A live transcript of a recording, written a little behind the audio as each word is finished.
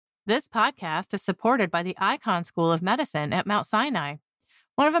This podcast is supported by the Icahn School of Medicine at Mount Sinai,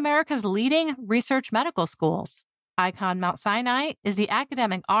 one of America's leading research medical schools. Icahn Mount Sinai is the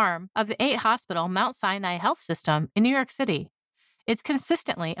academic arm of the 8-hospital Mount Sinai Health System in New York City. It's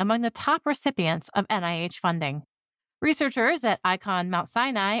consistently among the top recipients of NIH funding. Researchers at Icahn Mount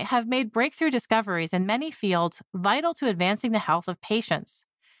Sinai have made breakthrough discoveries in many fields vital to advancing the health of patients,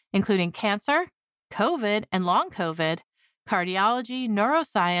 including cancer, COVID and long COVID, cardiology,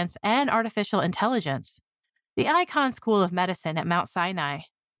 neuroscience, and artificial intelligence. The Icahn School of Medicine at Mount Sinai.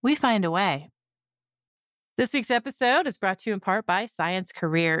 We find a way. This week's episode is brought to you in part by Science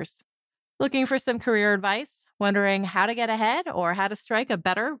Careers. Looking for some career advice? Wondering how to get ahead or how to strike a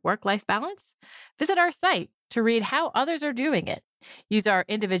better work-life balance? Visit our site to read how others are doing it. Use our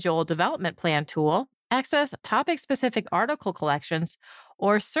individual development plan tool, access topic-specific article collections,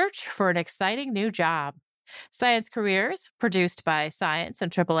 or search for an exciting new job. Science Careers, produced by Science and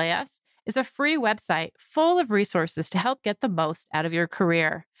AAAS, is a free website full of resources to help get the most out of your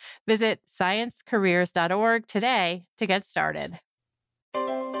career. Visit sciencecareers.org today to get started.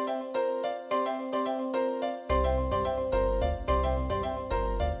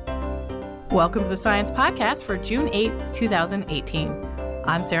 Welcome to the Science Podcast for June 8, 2018.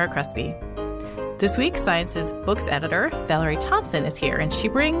 I'm Sarah Crespi. This week, Science's books editor, Valerie Thompson, is here, and she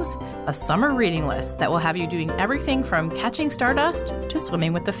brings a summer reading list that will have you doing everything from catching stardust to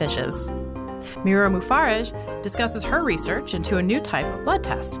swimming with the fishes. Mira Mufaraj discusses her research into a new type of blood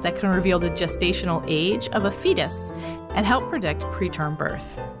test that can reveal the gestational age of a fetus and help predict preterm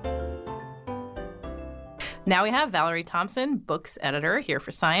birth. Now we have Valerie Thompson, books editor, here for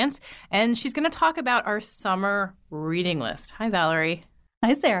Science, and she's going to talk about our summer reading list. Hi, Valerie.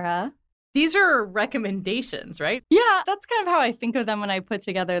 Hi, Sarah. These are recommendations, right? Yeah, that's kind of how I think of them when I put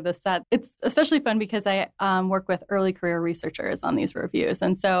together the set. It's especially fun because I work with early career researchers on these reviews.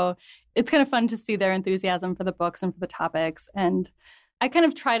 And so it's kind of fun to see their enthusiasm for the books and for the topics. And I kind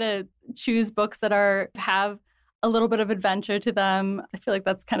of try to choose books that have a little bit of adventure to them. I feel like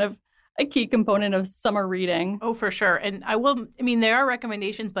that's kind of a key component of summer reading. Oh, for sure. And there are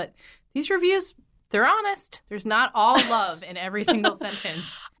recommendations, but these reviews, they're honest. There's not all love in every single sentence.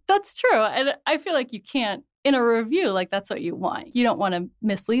 That's true. And I feel like you can't, in a review, like that's what you want. You don't want to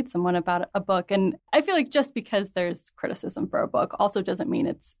mislead someone about a book. And I feel like just because there's criticism for a book also doesn't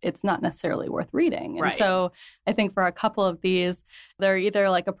mean it's not necessarily worth reading. And right. So I think for a couple of these, they're either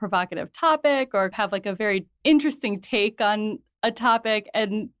like a provocative topic or have like a very interesting take on a topic.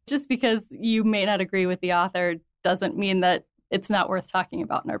 And just because you may not agree with the author doesn't mean that it's not worth talking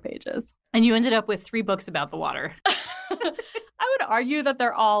about in our pages. And you ended up with 3 books about the water. I would argue that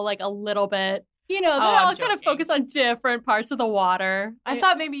they're all like a little bit, they're all kind of focused on different parts of the water. I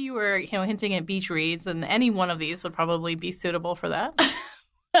thought maybe you were, hinting at beach reads, and any one of these would probably be suitable for that.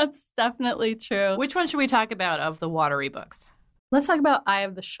 That's definitely true. Which one should we talk about of the watery books? Let's talk about Eye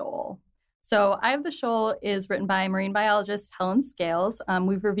of the Shoal. So Eye of the Shoal is written by marine biologist Helen Scales.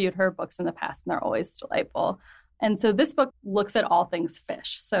 We've reviewed her books in the past, and they're always delightful. And so this book looks at all things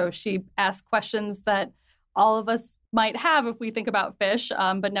fish. So she asks questions that all of us might have if we think about fish,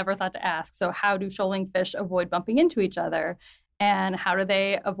 but never thought to ask. So how do shoaling fish avoid bumping into each other? And how do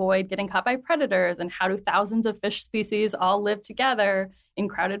they avoid getting caught by predators? And how do thousands of fish species all live together in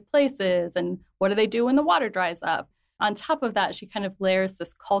crowded places? And what do they do when the water dries up? On top of that, she kind of layers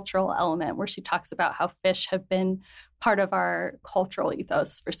this cultural element where she talks about how fish have been part of our cultural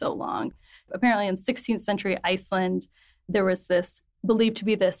ethos for so long. Apparently in 16th century Iceland, there was this believed to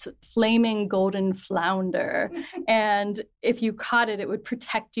be this flaming golden flounder. And if you caught it, it would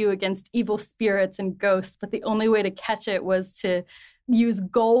protect you against evil spirits and ghosts. But the only way to catch it was to use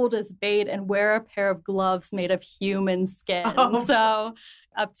gold as bait and wear a pair of gloves made of human skin. Oh. So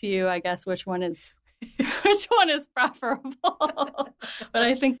up to you, I guess, which one is preferable. But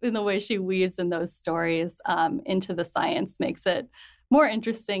I think in the way she weaves in those stories into the science makes it more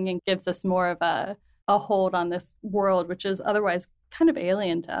interesting and gives us more of a hold on this world, which is otherwise kind of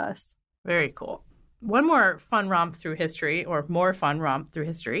alien to us. Very cool. One more fun romp through history,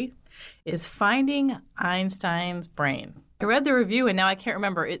 is Finding Einstein's Brain. I read the review and now I can't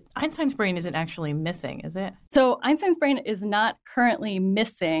remember. Einstein's brain isn't actually missing, is it? So Einstein's brain is not currently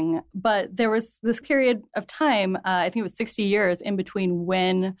missing, but there was this period of time, I think it was 60 years, in between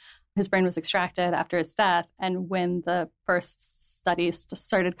when his brain was extracted after his death and when the first studies just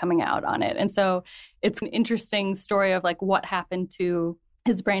started coming out on it. And so it's an interesting story of like what happened to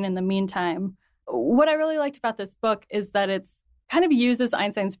his brain in the meantime. What I really liked about this book is that it's kind of uses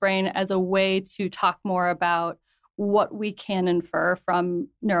Einstein's brain as a way to talk more about what we can infer from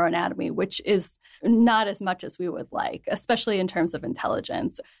neuroanatomy, which is not as much as we would like, especially in terms of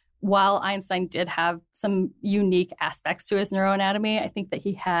intelligence. while Einstein did have some unique aspects to his neuroanatomy, I think that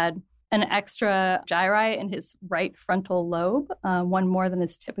he had an extra gyri in his right frontal lobe, one more than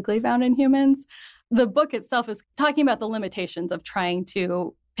is typically found in humans. The book itself is talking about the limitations of trying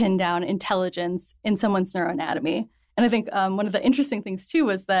to pin down intelligence in someone's neuroanatomy. And I think one of the interesting things, too,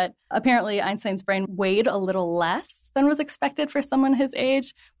 was that apparently Einstein's brain weighed a little less than was expected for someone his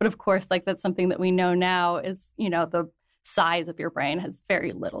age. But of course, like that's something that we know now is, the size of your brain has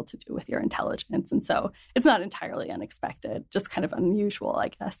very little to do with your intelligence. And so it's not entirely unexpected, just kind of unusual, I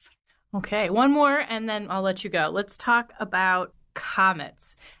guess. Okay, one more, and then I'll let you go. Let's talk about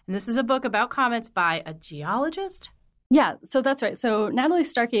comets. And this is a book about comets by a geologist. Yeah, so that's right. So Natalie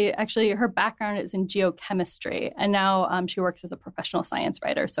Starkey, actually, her background is in geochemistry, and now she works as a professional science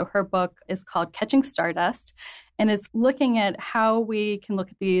writer. So her book is called Catching Stardust, and it's looking at how we can look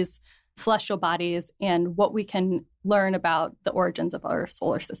at these celestial bodies and what we can learn about the origins of our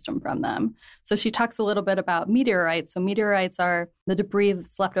solar system from them. So she talks a little bit about meteorites. So meteorites are the debris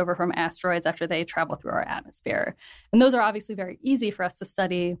that's left over from asteroids after they travel through our atmosphere. And those are obviously very easy for us to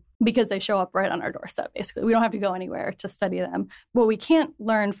study because they show up right on our doorstep, basically. We don't have to go anywhere to study them. What we can't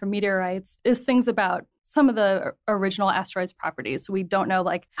learn from meteorites is things about some of the original asteroids' properties. We don't know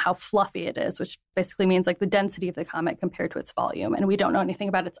like how fluffy it is, which basically means like the density of the comet compared to its volume. And we don't know anything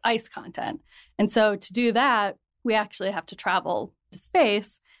about its ice content. And so to do that, we actually have to travel to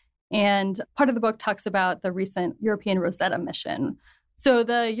space. And part of the book talks about the recent European Rosetta mission. So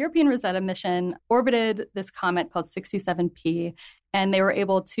the European Rosetta mission orbited this comet called 67P, and they were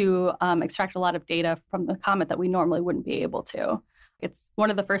able to extract a lot of data from the comet that we normally wouldn't be able to. It's one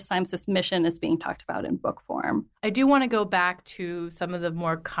of the first times this mission is being talked about in book form. I do want to go back to some of the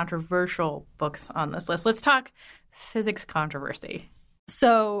more controversial books on this list. Let's talk physics controversy.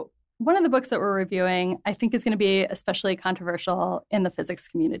 So one of the books that we're reviewing, I think, is going to be especially controversial in the physics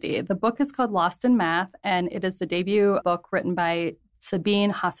community. The book is called Lost in Math, and it is the debut book written by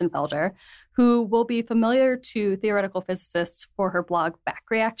Sabine Hassenfelder, who will be familiar to theoretical physicists for her blog Back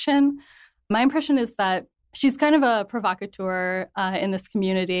Reaction. My impression is that she's kind of a provocateur in this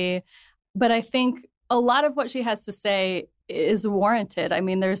community, but I think a lot of what she has to say is warranted. I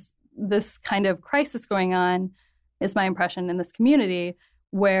mean, there's this kind of crisis going on, is my impression, in this community,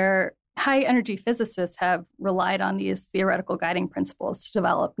 where high-energy physicists have relied on these theoretical guiding principles to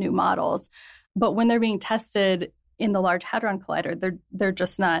develop new models. But when they're being tested in the Large Hadron Collider, they're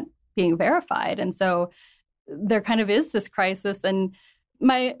just not being verified. And so there kind of is this crisis. And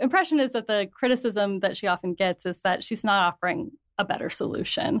my impression is that the criticism that she often gets is that she's not offering a better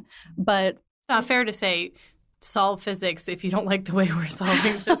solution. But it's not fair to say solve physics if you don't like the way we're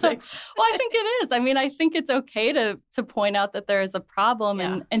solving physics. Well, I think it is. I mean, I think it's okay to point out that there is a problem.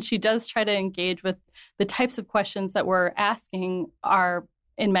 Yeah. And she does try to engage with the types of questions that we're asking are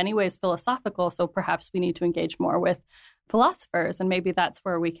in many ways philosophical. So perhaps we need to engage more with philosophers, and maybe that's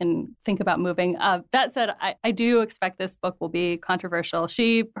where we can think about moving. That said, I do expect this book will be controversial.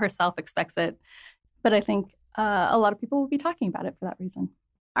 She herself expects it, but I think a lot of people will be talking about it for that reason.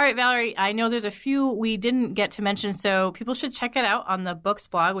 All right, Valerie, I know there's a few we didn't get to mention, so people should check it out on the Books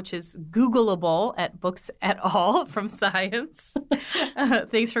blog, which is Googleable at Books et al. From Science.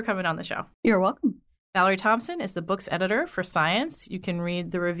 Thanks for coming on the show. You're welcome. Valerie Thompson is the books editor for Science. You can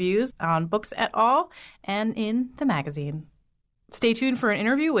read the reviews on Books et al. And in the magazine. Stay tuned for an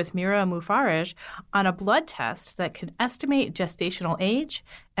interview with Mira Mufaraj on a blood test that can estimate gestational age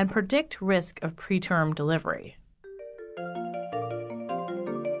and predict risk of preterm delivery.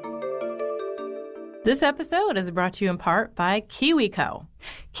 This episode is brought to you in part by KiwiCo.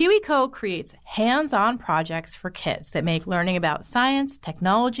 KiwiCo creates hands-on projects for kids that make learning about science,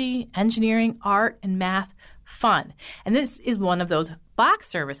 technology, engineering, art, and math fun. And this is one of those box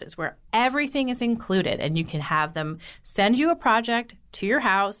services where everything is included, and you can have them send you a project to your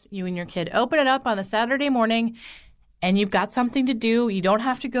house. You and your kid open it up on a Saturday morning, and you've got something to do. You don't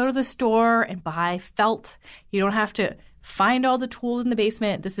have to go to the store and buy felt. You don't have to find all the tools in the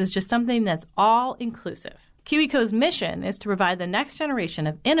basement. This is just something that's all inclusive. KiwiCo's mission is to provide the next generation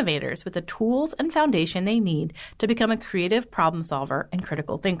of innovators with the tools and foundation they need to become a creative problem solver and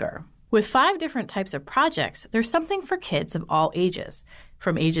critical thinker. With 5 different types of projects, there's something for kids of all ages,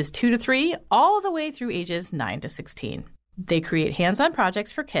 from ages 2 to 3 all the way through ages 9 to 16. They create hands-on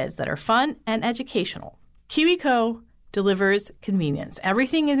projects for kids that are fun and educational. KiwiCo delivers convenience.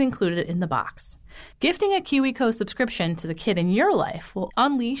 Everything is included in the box. Gifting a KiwiCo subscription to the kid in your life will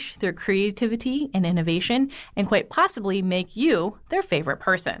unleash their creativity and innovation and quite possibly make you their favorite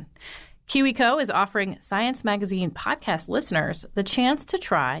person. KiwiCo is offering Science Magazine podcast listeners the chance to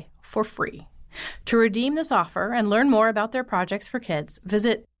try for free. To redeem this offer and learn more about their projects for kids,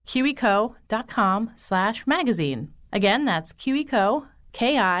 visit kiwico.com/magazine. Again, that's kiwico,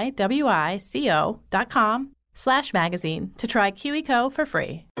 kiwico.com/magazine to try KiwiCo for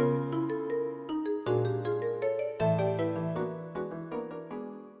free.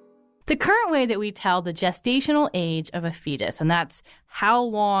 The current way that we tell the gestational age of a fetus, and that's how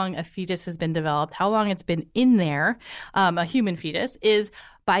long a fetus has been developed, how long it's been in there, a human fetus, is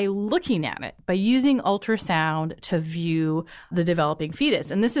by looking at it, by using ultrasound to view the developing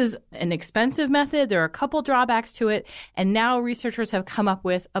fetus. And this is an expensive method. There are a couple drawbacks to it. And now researchers have come up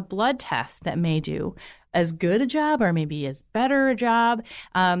with a blood test that may do as good a job or maybe as better a job.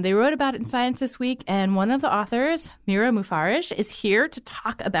 They wrote about it in Science this week, and one of the authors, Mira Mufarish, is here to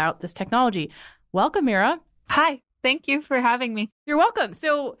talk about this technology. Welcome, Mira. Hi, thank you for having me. You're welcome.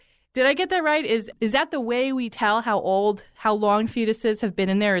 So did I get that right? Is that the way we tell how long fetuses have been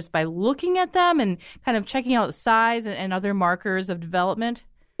in there, is by looking at them and kind of checking out the size and other markers of development?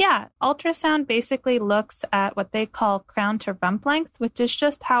 Yeah, ultrasound basically looks at what they call crown to rump length, which is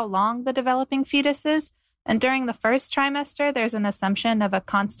just how long the developing fetus is. And during the first trimester, there's an assumption of a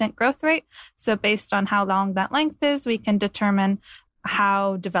constant growth rate. So based on how long that length is, we can determine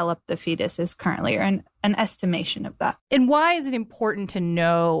how developed the fetus is currently, or an estimation of that. And why is it important to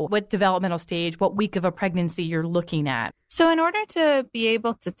know what developmental stage, what week of a pregnancy you're looking at? So in order to be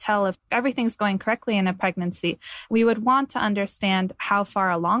able to tell if everything's going correctly in a pregnancy, we would want to understand how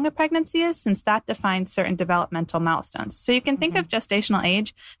far along a pregnancy is, since that defines certain developmental milestones. So you can think of gestational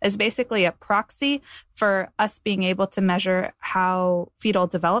age as basically a proxy for us being able to measure how fetal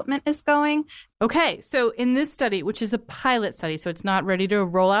development is going. Okay, so in this study, which is a pilot study, so it's not ready to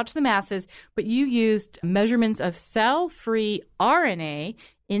roll out to the masses, but you used measurements of cell-free RNA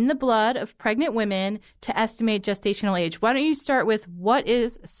in the blood of pregnant women to estimate gestational age. Why don't you start with, what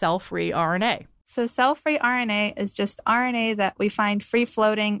is cell-free RNA? So cell-free RNA is just RNA that we find free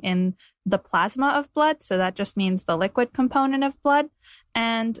floating in the plasma of blood. So that just means the liquid component of blood.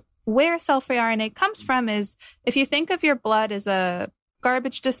 And where cell-free RNA comes from is, if you think of your blood as a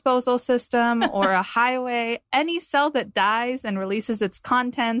garbage disposal system or a highway, any cell that dies and releases its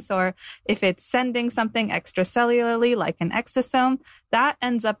contents, or if it's sending something extracellularly like an exosome, that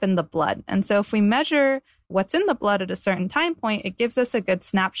ends up in the blood. And so if we measure what's in the blood at a certain time point, it gives us a good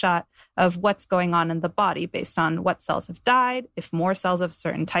snapshot of what's going on in the body based on what cells have died. If more cells of a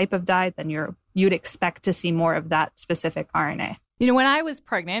certain type have died, then you'd expect to see more of that specific RNA. You know, when I was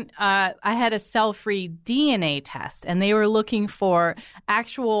pregnant, I had a cell-free DNA test, and they were looking for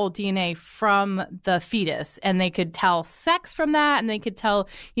actual DNA from the fetus, and they could tell sex from that, and they could tell,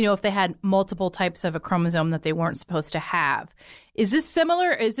 if they had multiple types of a chromosome that they weren't supposed to have. Is this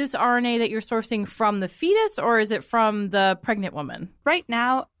similar? Is this RNA that you're sourcing from the fetus, or is it from the pregnant woman? Right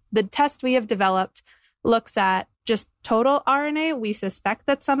now, the test we have developed looks at just total RNA. We suspect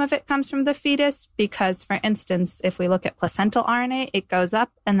that some of it comes from the fetus because, for instance, if we look at placental RNA, it goes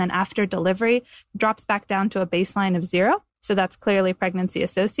up and then after delivery drops back down to a baseline of 0. So that's clearly pregnancy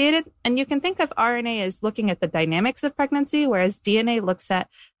associated. And you can think of RNA as looking at the dynamics of pregnancy, whereas DNA looks at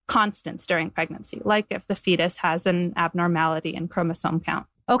constants during pregnancy, like if the fetus has an abnormality in chromosome count.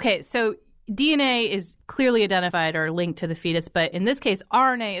 Okay, so DNA is clearly identified or linked to the fetus, but in this case,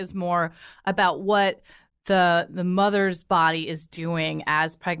 RNA is more about what the mother's body is doing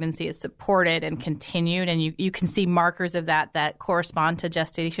as pregnancy is supported and continued, and you can see markers of that correspond to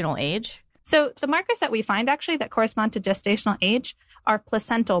gestational age? So the markers that we find actually that correspond to gestational age are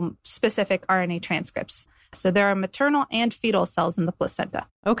placental-specific RNA transcripts. So there are maternal and fetal cells in the placenta.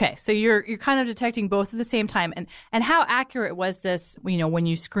 Okay, so you're kind of detecting both at the same time. And how accurate was this, when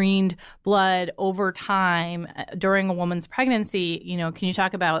you screened blood over time during a woman's pregnancy? Can you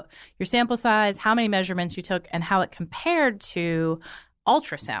talk about your sample size, how many measurements you took, and how it compared to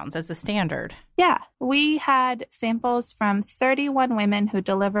ultrasounds as a standard? Yeah, we had samples from 31 women who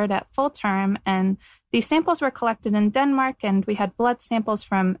delivered at full term, and these samples were collected in Denmark, and we had blood samples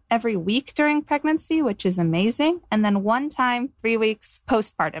from every week during pregnancy, which is amazing. And then one time, 3 weeks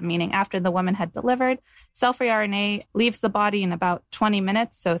postpartum, meaning after the woman had delivered. Cell-free RNA leaves the body in about 20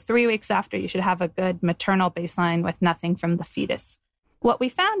 minutes. So 3 weeks after, you should have a good maternal baseline with nothing from the fetus. What we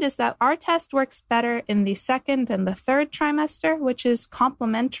found is that our test works better in the second and the third trimester, which is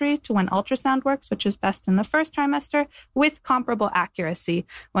complementary to when ultrasound works, which is best in the first trimester, with comparable accuracy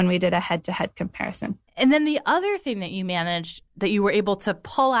when we did a head-to-head comparison. And then the other thing that you managed, that you were able to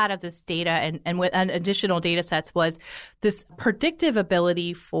pull out of this data and with additional data sets, was this predictive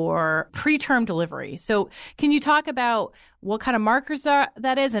ability for preterm delivery. So can you talk about what kind of markers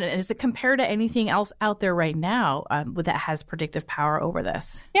that is, and is it compared to anything else out there right now that has predictive power over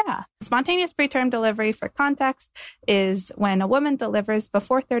this? Yeah. Spontaneous preterm delivery, for context, is when a woman delivers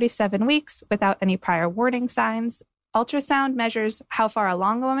before 37 weeks without any prior warning signs. Ultrasound measures how far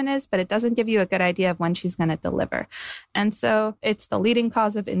along a woman is, but it doesn't give you a good idea of when she's going to deliver. And so it's the leading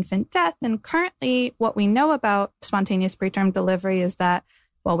cause of infant death. And currently, what we know about spontaneous preterm delivery is that,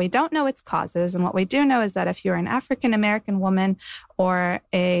 well, we don't know its causes. And what we do know is that if you're an African-American woman or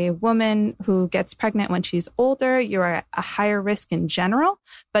a woman who gets pregnant when she's older, you're at a higher risk in general,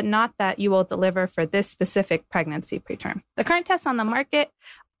 but not that you will deliver for this specific pregnancy preterm. The current tests on the market,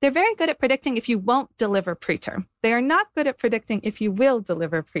 they're very good at predicting if you won't deliver preterm. They are not good at predicting if you will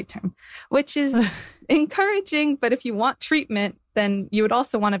deliver preterm, which is encouraging. But if you want treatment, then you would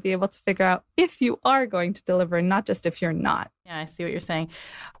also want to be able to figure out if you are going to deliver, not just if you're not. Yeah, I see what you're saying.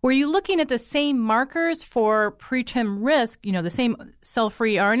 Were you looking at the same markers for preterm risk, the same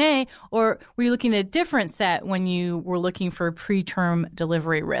cell-free RNA, or were you looking at a different set when you were looking for preterm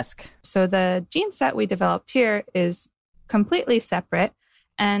delivery risk? So the gene set we developed here is completely separate.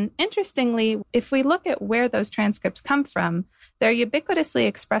 And interestingly, if we look at where those transcripts come from, they're ubiquitously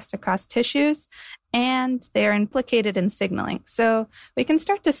expressed across tissues and they're implicated in signaling. So we can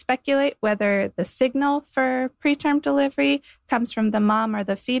start to speculate whether the signal for preterm delivery comes from the mom or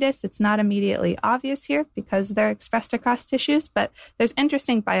the fetus. It's not immediately obvious here because they're expressed across tissues, but there's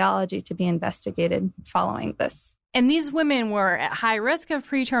interesting biology to be investigated following this. And these women were at high risk of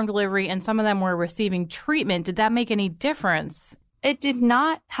preterm delivery and some of them were receiving treatment. Did that make any difference? It did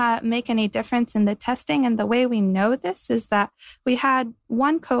not make any difference in the testing. And the way we know this is that we had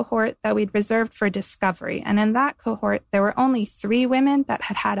one cohort that we'd reserved for discovery. And in that cohort, there were only 3 women that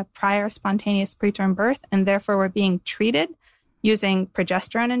had had a prior spontaneous preterm birth and therefore were being treated using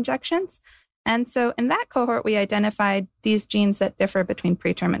progesterone injections. And so in that cohort, we identified these genes that differ between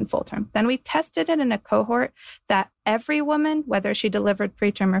preterm and full term. Then we tested it in a cohort that every woman, whether she delivered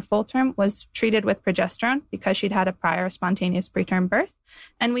preterm or full term, was treated with progesterone because she'd had a prior spontaneous preterm birth.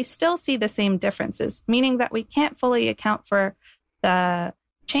 And we still see the same differences, meaning that we can't fully account for the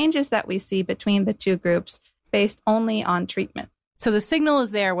changes that we see between the two groups based only on treatment. So the signal is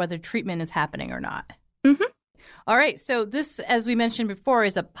there whether treatment is happening or not. Mm-hmm. All right. So this, as we mentioned before,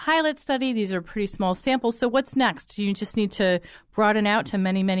 is a pilot study. These are pretty small samples. So what's next? Do you just need to broaden out to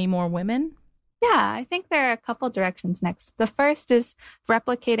many, many more women? Yeah, I think there are a couple directions next. The first is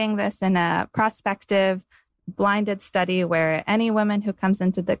replicating this in a prospective blinded study where any woman who comes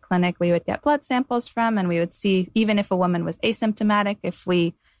into the clinic, we would get blood samples from, and we would see, even if a woman was asymptomatic, if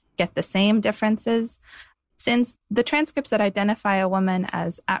we get the same differences. Since the transcripts that identify a woman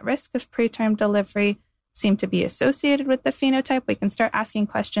as at risk of preterm delivery seem to be associated with the phenotype, we can start asking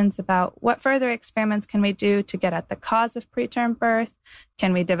questions about what further experiments can we do to get at the cause of preterm birth?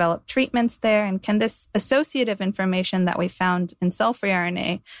 Can we develop treatments there? And can this associative information that we found in cell-free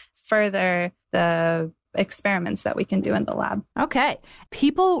RNA further the experiments that we can do in the lab? Okay.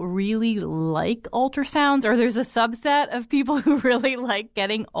 People really like ultrasounds, or there's a subset of people who really like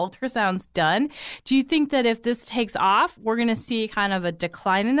getting ultrasounds done. Do you think that if this takes off, we're going to see kind of a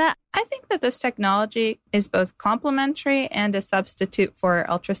decline in that? I think that this technology is both complementary and a substitute for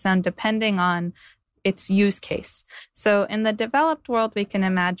ultrasound, depending on its use case. So in the developed world, we can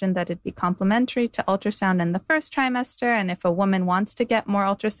imagine that it'd be complementary to ultrasound in the first trimester. And if a woman wants to get more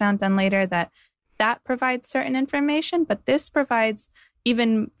ultrasound done later, that provides certain information, but this provides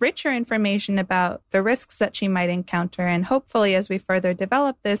even richer information about the risks that she might encounter. And hopefully, as we further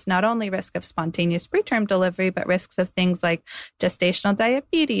develop this, not only risk of spontaneous preterm delivery, but risks of things like gestational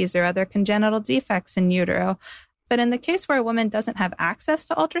diabetes or other congenital defects in utero. But in the case where a woman doesn't have access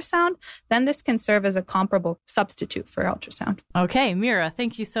to ultrasound, then this can serve as a comparable substitute for ultrasound. Okay, Mira,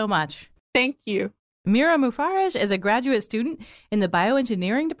 thank you so much. Thank you. Mira Mufaraj is a graduate student in the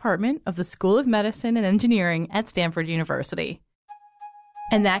bioengineering department of the School of Medicine and Engineering at Stanford University.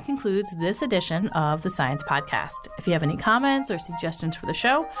 And that concludes this edition of the Science Podcast. If you have any comments or suggestions for the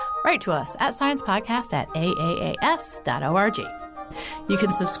show, write to us at sciencepodcast@aaas.org. You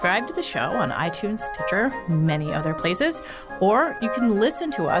can subscribe to the show on iTunes, Stitcher, many other places, or you can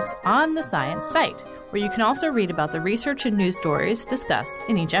listen to us on the Science site, where you can also read about the research and news stories discussed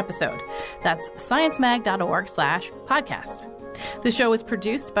in each episode. That's sciencemag.org/podcast. The show was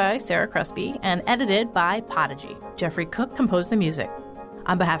produced by Sarah Crespi and edited by Podigy. Jeffrey Cook composed the music.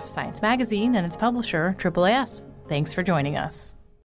 On behalf of Science Magazine and its publisher, AAAS, thanks for joining us.